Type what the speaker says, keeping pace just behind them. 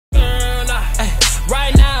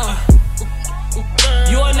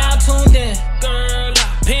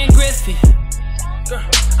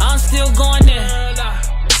still going there.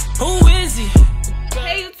 Who is he?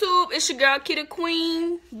 Hey YouTube, it's your girl Kitty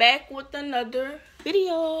Queen back with another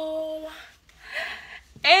video.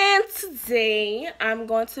 And today I'm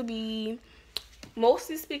going to be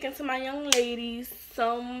mostly speaking to my young ladies,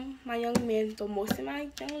 some my young men, but mostly my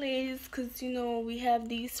young ladies, because you know we have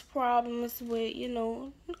these problems with, you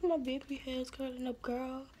know, look at my baby hairs curling up,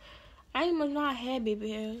 girl. I didn't even know I had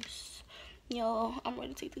baby hairs. Yo, I'm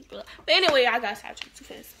ready to take this blood. But anyway, I got sidetracked too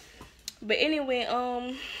fast. But anyway,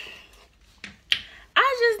 I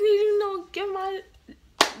just need to, you know, give my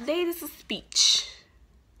ladies a speech.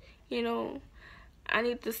 You know, I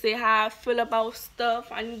need to say how I feel about stuff.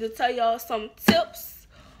 I need to tell y'all some tips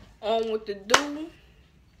on what to do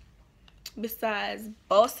besides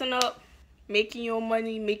bossing up, making your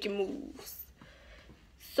money, making moves.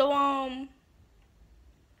 So, all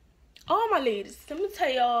my ladies, let me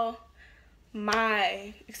tell y'all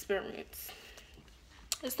my experience.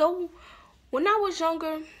 So, when I was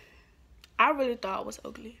younger, I really thought I was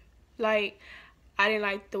ugly. Like, I didn't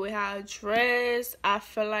like the way how I dressed. I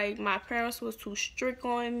felt like my parents was too strict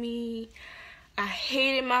on me. I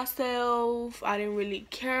hated myself. I didn't really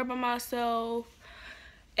care about myself.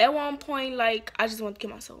 At one point, like, I just wanted to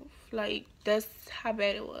kill myself. Like, that's how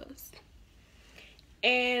bad it was.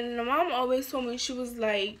 And my mom always told me, she was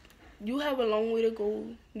like, you have a long way to go.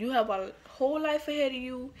 You have a whole life ahead of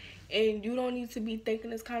you. And you don't need to be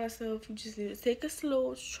thinking this kind of stuff. You just need to take it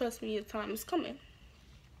slow. Trust me, your time is coming.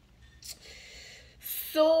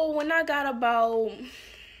 So when I got about,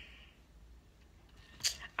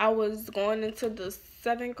 I was going into the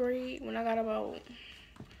 7th grade. When I got about,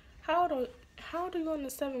 how old are you in the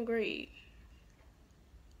 7th grade?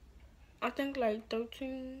 I think like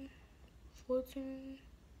 13, 14,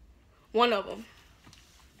 one of them.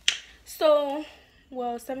 So,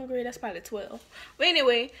 well, 7th grade, that's probably 12. But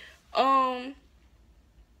anyway, I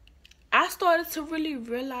started to really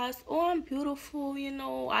realize, oh, I'm beautiful, you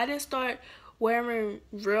know. I didn't start wearing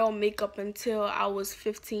real makeup until I was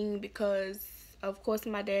 15 because, of course,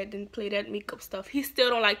 my dad didn't play that makeup stuff. He still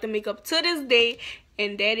don't like the makeup to this day.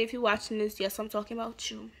 And Dad, if you're watching this, yes, I'm talking about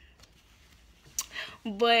you.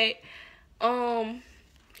 But,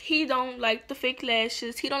 he don't like the fake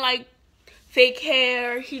lashes. He don't like fake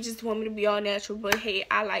hair. He just want me to be all natural. But, hey,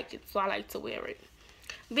 I like it, so I like to wear it.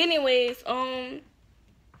 But anyways,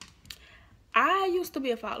 I used to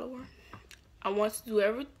be a follower. I wanted to do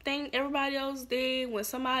everything everybody else did. When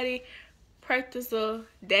somebody practiced a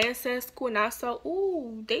dance at school and I saw,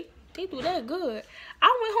 ooh, they do that good,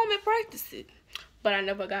 I went home and practiced it. But I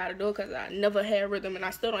never got to do it because I never had rhythm, and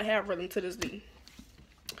I still don't have rhythm to this day.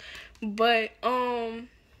 But,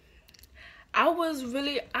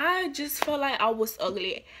 I just felt like I was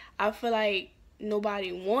ugly. I feel like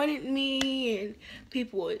nobody wanted me and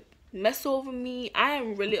people would mess over me. I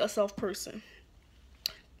am really a soft person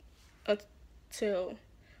until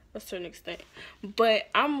a certain extent, but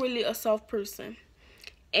I'm really a soft person.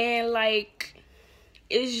 And like,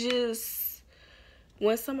 it's just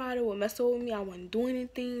when somebody would mess over me, I wouldn't do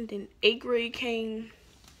anything. Then 8th grade came,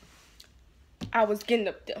 I was getting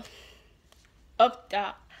up there.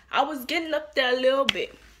 I was getting up there a little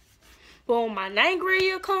bit. But when my 9th grade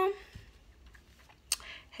year come,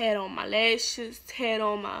 had on my lashes, had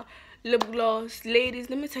on my lip gloss. Ladies,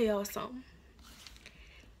 let me tell y'all something.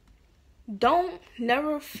 Don't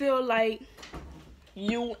never feel like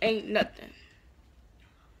you ain't nothing.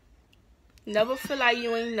 Never feel like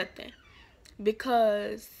you ain't nothing.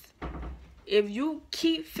 Because if you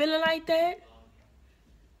keep feeling like that,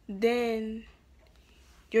 then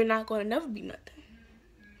you're not going to never be nothing.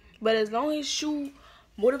 But as long as you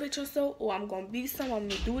motivate yourself, oh, I'm going to be something, I'm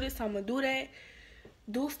going to do this, I'm going to do that,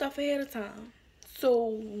 do stuff ahead of time.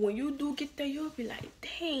 So when you do get there, you'll be like,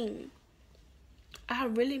 dang, I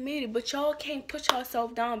really made it. But y'all can't put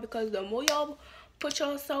yourself down, because the more y'all put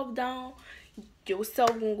yourself down,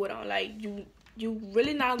 yourself gonna go down. Like, you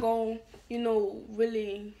really not gonna, you know,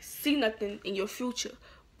 really see nothing in your future.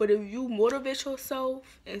 But if you motivate yourself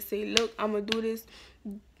and say, look, I'm gonna do this,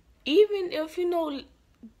 even if, you know,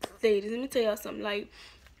 ladies, let me tell y'all something. Like,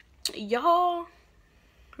 y'all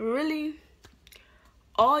really,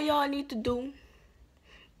 all y'all need to do,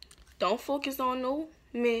 don't focus on no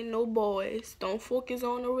men, no boys. Don't focus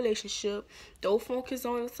on no relationship. Don't focus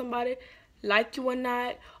on somebody like you or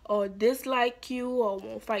not, or dislike you, or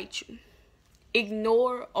won't fight you.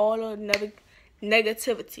 Ignore all the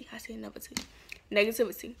negativity. I say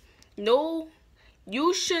negativity. No,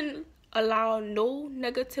 you shouldn't allow no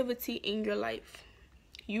negativity in your life.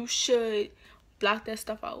 You should block that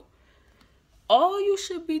stuff out. All you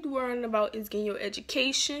should be worrying about is getting your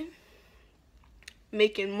education,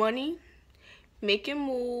 making money, making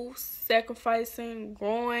moves, sacrificing,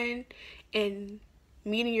 growing, and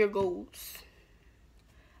meeting your goals.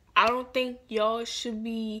 I don't think y'all should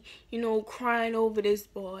be, crying over this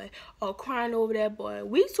boy or crying over that boy.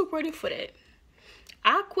 We too pretty for that.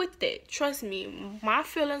 I quit that. Trust me, my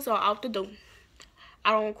feelings are out the door.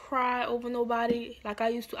 I don't cry over nobody like I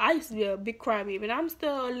used to. I used to be a big crybaby, and I'm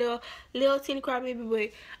still a little teeny crybaby, but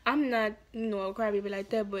I'm not, a crybaby like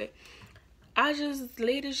that. But I just,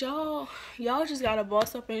 ladies, y'all just gotta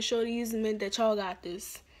boss up and show these men that y'all got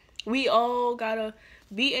this. We all gotta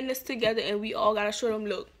be in this together, and we all gotta show them,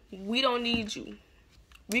 look, we don't need you.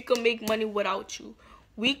 We could make money without you.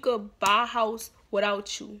 We could buy a house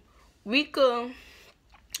without you. We could,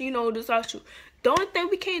 this without you. The only thing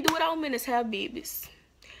we can't do without men is have babies.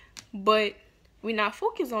 But we not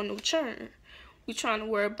focused on no churn. We trying to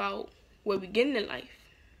worry about where we getting in life.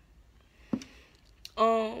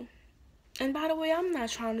 And by the way, I'm not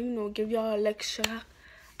trying to, give y'all a lecture.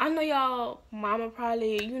 I know y'all mama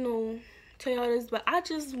probably, tell y'all this, but I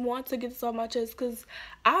just want to get this off my chest because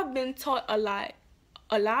I've been taught a lot.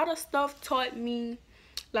 A lot of stuff taught me,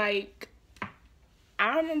 like,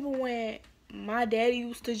 I remember when my daddy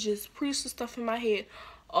used to just preach the stuff in my head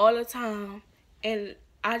all the time, and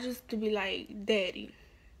I just to be like, Daddy,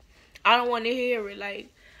 I don't want to hear it.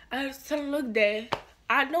 Like, I just tell him, look, Dad,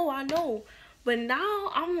 I know. But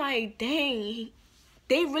now I'm like, dang,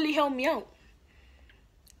 they really helped me out.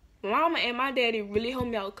 Mama and my daddy really helped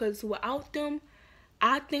me out, because without them,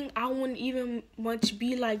 I think I wouldn't even much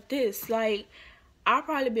be like this. Like, I'd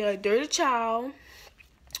probably be a dirty child,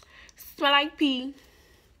 smell like pee,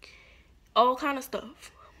 all kind of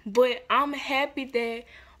stuff. But I'm happy that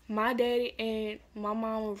my daddy and my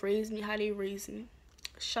mama raised me how they raised me.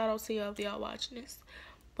 Shout out to y'all if y'all watching this.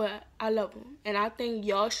 But I love them. And I think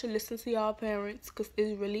y'all should listen to y'all parents, because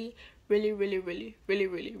it's really, really, really, really, really,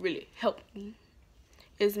 really, really helped me.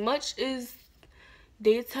 As much as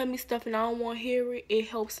they tell me stuff and I don't want to hear it, it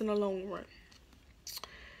helps in the long run.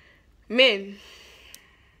 Men,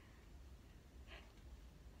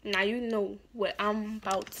 now you know what I'm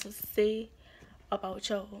about to say about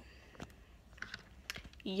y'all.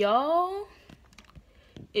 Y'all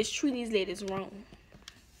is treating these ladies wrong.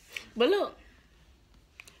 But look,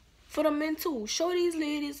 for the men too, show these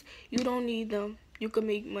ladies you don't need them. You can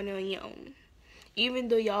make money on your own. Even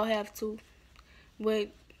though y'all have to. But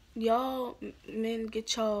y'all men,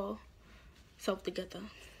 get y'all self together.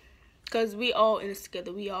 Because we all in this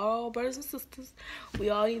together. We all brothers and sisters.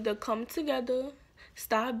 We all need to come together.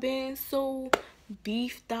 Stop being so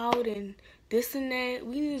beefed out and this and that.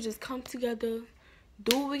 We need to just come together.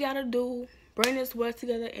 Do what we gotta do. Bring this world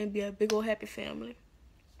together and be a big old happy family.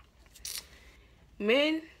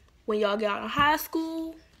 Men, when y'all get out of high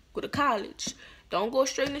school, go to college. Don't go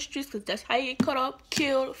straight in the streets, because that's how you get cut up,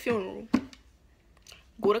 killed, funeral.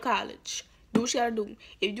 Go to college. Do what you gotta do.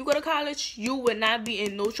 If you go to college, you will not be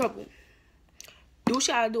in no trouble. Do what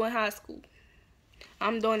you gotta do in high school.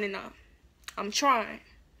 I'm doing it now. I'm trying.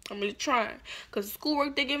 I'm really trying. Because the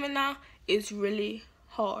schoolwork they're giving now is really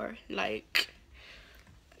hard. Like,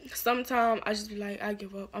 sometimes I just be like, I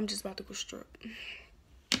give up. I'm just about to go strip.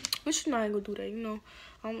 But I ain't gonna do that,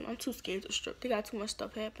 I'm too scared to strip. They got too much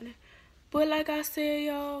stuff happening. But like I said,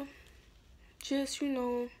 y'all, just,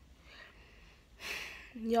 y'all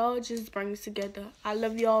just bring us together. I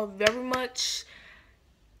love y'all very much.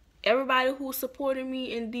 Everybody who supported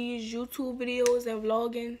me in these YouTube videos and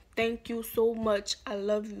vlogging, thank you so much. I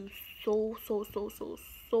love you so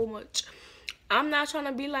much. I'm not trying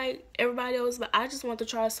to be like everybody else, but I just want to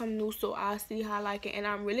try something new, so I see how I like it, and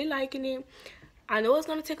I'm really liking it. I know it's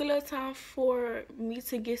gonna take a little time for me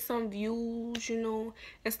to get some views, and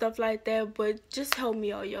stuff like that, but just help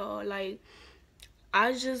me out, y'all. Like,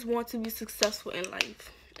 I just want to be successful in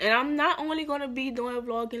life, and I'm not only gonna be doing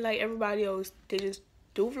vlogging like everybody else. They just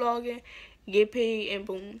do vlogging, get paid, and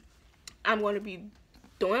boom. I'm gonna be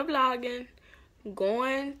doing vlogging,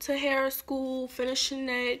 going to hair school, finishing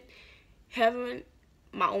that, having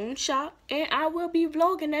my own shop, and I will be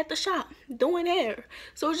vlogging at the shop, doing hair.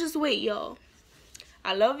 So just wait, y'all.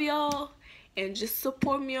 I love y'all, and just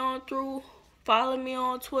support me on through. Follow me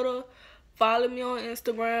on Twitter, follow me on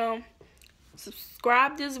Instagram.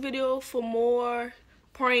 Subscribe this video for more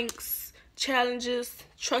pranks, challenges.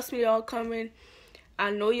 Trust me, y'all coming. I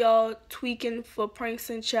know y'all tweaking for pranks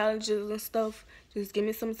and challenges and stuff. Just give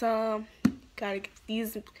me some time. Gotta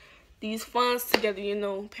get these funds together,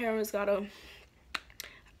 Parents gotta.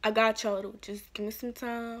 I got y'all though. Just give me some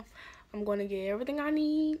time. I'm gonna get everything I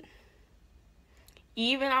need.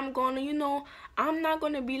 Even I'm gonna, you know, I'm not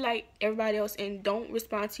gonna be like everybody else and don't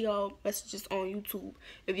respond to y'all messages on YouTube.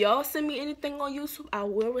 If y'all send me anything on YouTube, I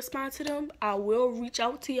will respond to them. I will reach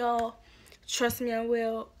out to y'all. Trust me, I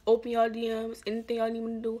will. Open y'all DMs. Anything y'all need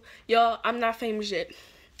me to do. Y'all, I'm not famous yet.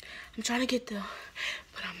 I'm trying to get there,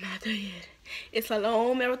 but I'm not there yet. It's a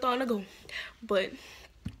long marathon to go. But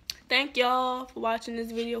thank y'all for watching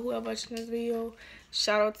this video. Whoever watching this video,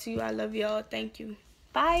 shout out to you. I love y'all. Thank you.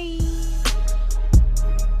 Bye.